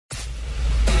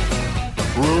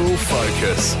Rural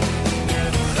Focus.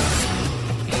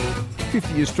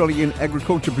 50 Australian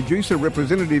agriculture producer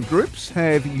representative groups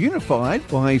have unified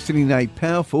by sending a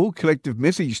powerful collective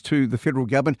message to the federal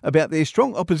government about their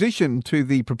strong opposition to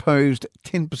the proposed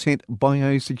 10%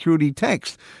 biosecurity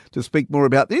tax. To speak more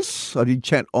about this, I did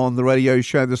chat on the radio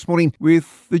show this morning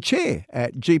with the chair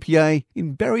at GPA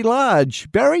in Barry Large.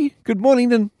 Barry, good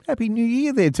morning and Happy New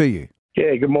Year there to you.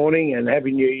 Yeah, good morning and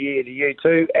Happy New Year to you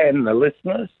too and the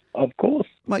listeners, of course.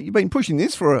 Mate, you've been pushing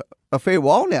this for a fair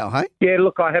while now, hey? Yeah,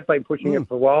 look, I have been pushing it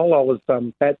for a while. I was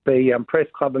at the press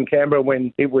club in Canberra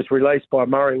when it was released by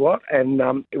Murray Watt, and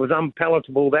it was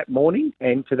unpalatable that morning,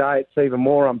 and today it's even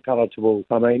more unpalatable.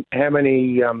 I mean, how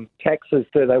many taxes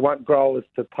do they want growers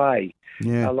to pay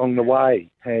along the way?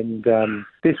 And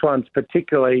this one's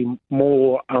particularly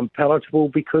more unpalatable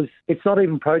because it's not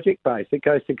even project-based. It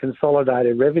goes to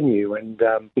consolidated revenue. And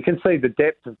you can see the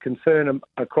depth of concern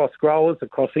across growers,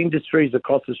 across industries,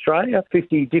 across Australia.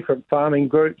 50 different farming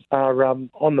groups are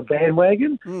on the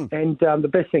bandwagon. And the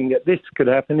best thing that this could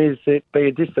happen is it be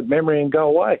a distant memory and go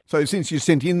away. So since you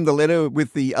sent in the letter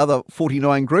with the other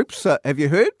 49 groups, have you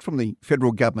heard from the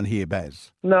federal government here,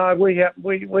 Baz? No, we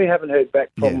haven't heard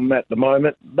back from them at the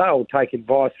moment. They'll take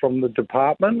advice from the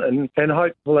department and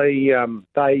hopefully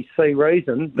they see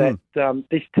reason that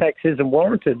this tax isn't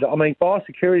warranted. I mean,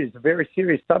 biosecurity is a very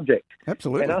serious subject.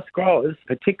 Absolutely. And us growers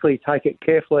particularly take it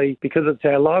carefully because it's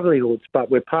our livelihoods, but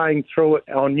we're paying through it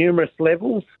on numerous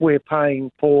levels. We're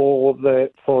paying for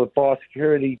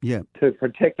biosecurity to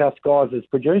protect us guys as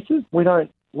producers.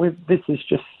 This is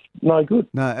just no good.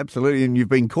 No, absolutely. And you've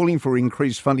been calling for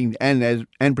increased funding and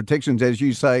protections, as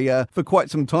you say, for quite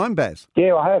some time, Baz.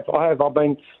 Yeah, I have. I've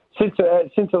been since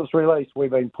it was released.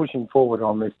 We've been pushing forward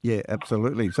on this. Yeah,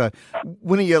 absolutely. So,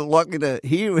 when are you likely to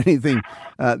hear anything?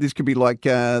 This could be like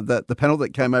the panel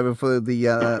that came over for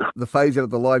the phase out of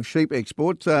the live sheep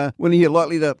exports. When are you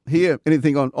likely to hear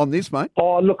anything on this, mate?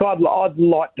 Oh, look, I'd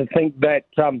like to think that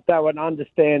they would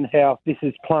understand how this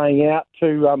is playing out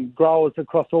to growers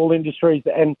across all industries,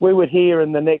 and we would hear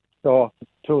in the next 2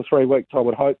 or 3 weeks, I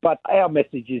would hope. But our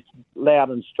message is loud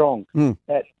and strong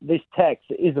that this tax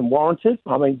isn't warranted.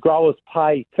 I mean, growers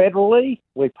pay federally,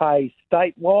 we pay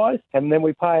state-wise, and then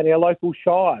we pay in our local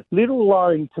shires. Little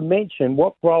alone to mention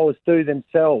what growers do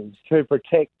themselves to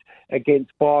protect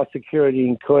against biosecurity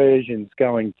incursions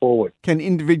going forward. Can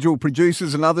individual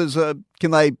producers and others,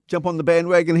 can they jump on the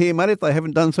bandwagon here, mate, if they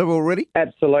haven't done so already?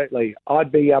 Absolutely.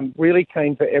 I'd be really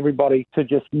keen for everybody to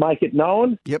just make it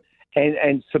known. Yep.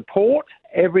 And support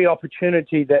every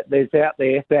opportunity that there's out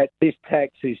there that this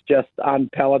tax is just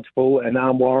unpalatable and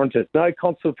unwarranted. No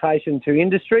consultation to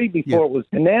industry before it was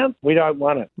announced. We don't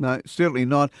want it. No, certainly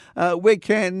not. Where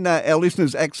can our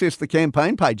listeners access the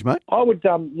campaign page, mate? I would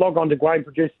log on to Grain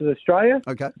Producers Australia.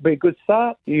 Okay. Be a good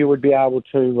start. You would be able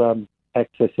to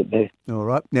access it there. All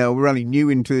right. Now, we're only new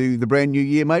into the brand new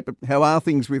year, mate, but how are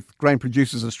things with Grain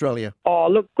Producers Australia? Oh,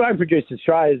 look, Grain Producers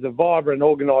Australia is a vibrant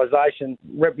organisation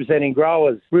representing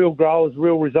growers, real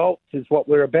results is what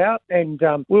we're about, and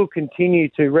we'll continue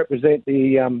to represent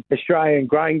the Australian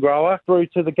grain grower through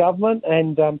to the government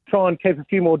and try and keep a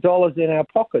few more dollars in our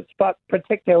pockets, but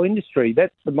protect our industry.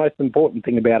 That's the most important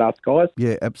thing about us, guys.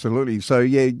 Yeah, absolutely. So,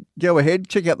 go ahead,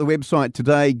 check out the website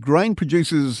today,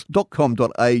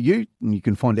 grainproducers.com.au, and you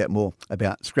can find out more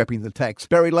about scrapping the tax.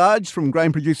 Barry Large from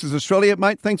Grain Producers Australia.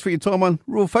 Mate, thanks for your time on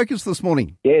Rural Focus this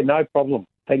morning. Yeah, no problem.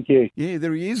 Thank you. Yeah,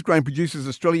 there he is, Grain Producers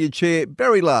Australia Chair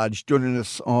Barry Large joining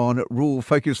us on Rural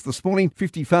Focus this morning.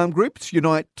 50 farm groups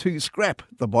unite to scrap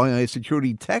the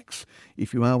biosecurity tax.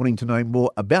 If you are wanting to know more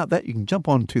about that, you can jump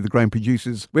on to the Grain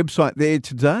Producers website there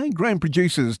today,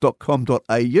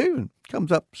 grainproducers.com.au, and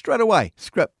comes up straight away.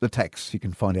 Scrap the tax. You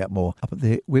can find out more up at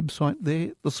their website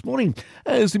there this morning.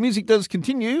 As the music does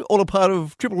continue, all a part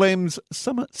of Triple M's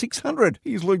Summer 600.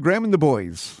 Here's Lou Graham and the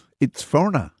boys. It's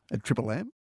Foreigner at Triple M.